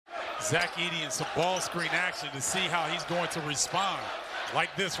Zach Edey in some ball screen action to see how he's going to respond.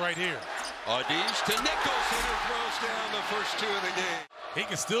 Like this right here. Audige to Nicholson, who throws down the first two of the game. He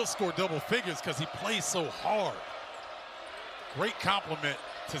can still score double figures because he plays so hard. Great compliment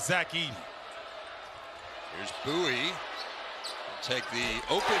to Zach Edey. Here's Bowie. Take the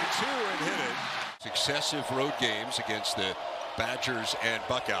open two and hit it. Successive road games against the Badgers and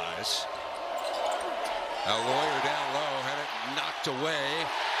Buckeyes. A Lawyer down low, had it knocked away,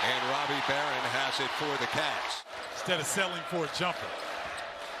 and Robbie Barron has it for the Cats. Instead of settling for a jumper.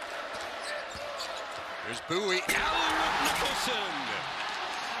 There's Bowie, alley-oop Nicholson.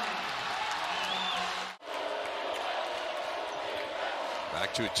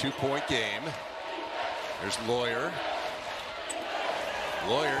 Back to a two-point game. There's Lawyer.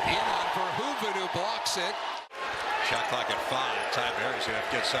 Lawyer in on Verhoeven, who blocks it. Shot clock at 5. Ty Berry's going to have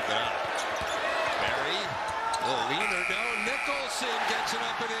to get something out. Berry, a little leaner. No, Nicholson gets it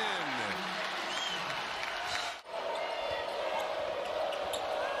up and in.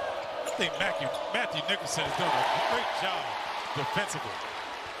 I think Matthew Nicholson has done a great job defensively.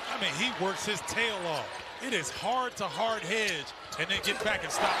 I mean, he works his tail off. It is hard to hard hedge and then get back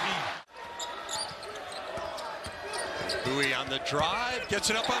and stop Edey. Bowie on the drive, gets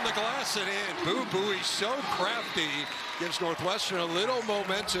it up on the glass and in. Bowie so crafty, gives Northwestern a little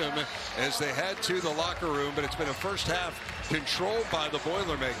momentum as they head to the locker room, but it's been a first half controlled by the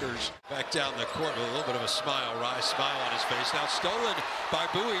Boilermakers. Back down the court with a little bit of a smile, wry smile on his face. Now stolen by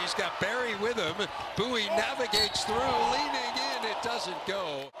Bowie, he's got Berry with him. Bowie navigates through, leaning in, it doesn't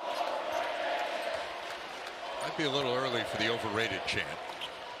go. Might be a little early for the overrated chant.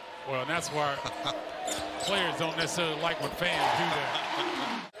 Well, and that's why players don't necessarily like when fans do that.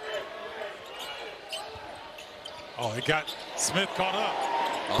 Oh, it got Smith caught up.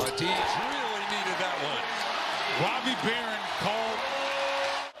 Audige really needed that one. Robbie Barron called.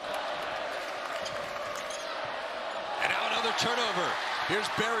 And now another turnover. Here's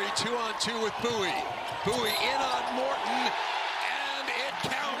Berry 2-on-2 with Bowie. Bowie in on Morton, and it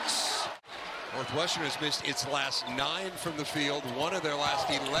counts. Northwestern has missed its last 9 from the field, one of their last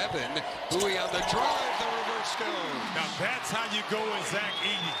 11. Bowie on the drive, the reverse stone. Now that's how you go with Zach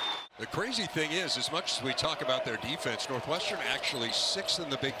Edey. The crazy thing is, as much as we talk about their defense, Northwestern actually 6th in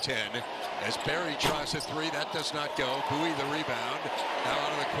the Big Ten. As Berry tries a 3, that does not go. Bowie the rebound. Now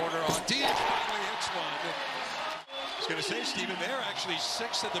out of the corner, Audige finally hits one. I was going to say, Stephen, they're actually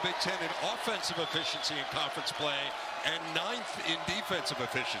 6th in the Big Ten in offensive efficiency in conference play and 9th in defensive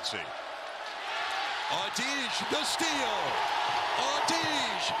efficiency. Audige, the steal.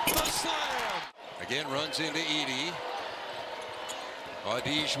 Audige, the slam. Again, runs into Edey.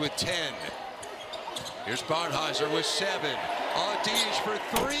 Audige with 10. Here's Barnheiser with 7. Audige for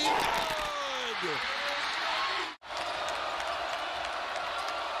 3. Good.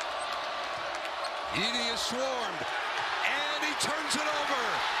 Edey is swarmed, and he turns it over.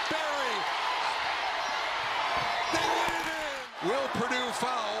 Berry. They win it in. Will Purdue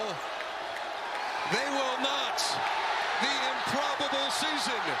foul? They will not. The improbable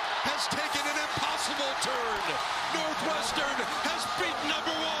season has taken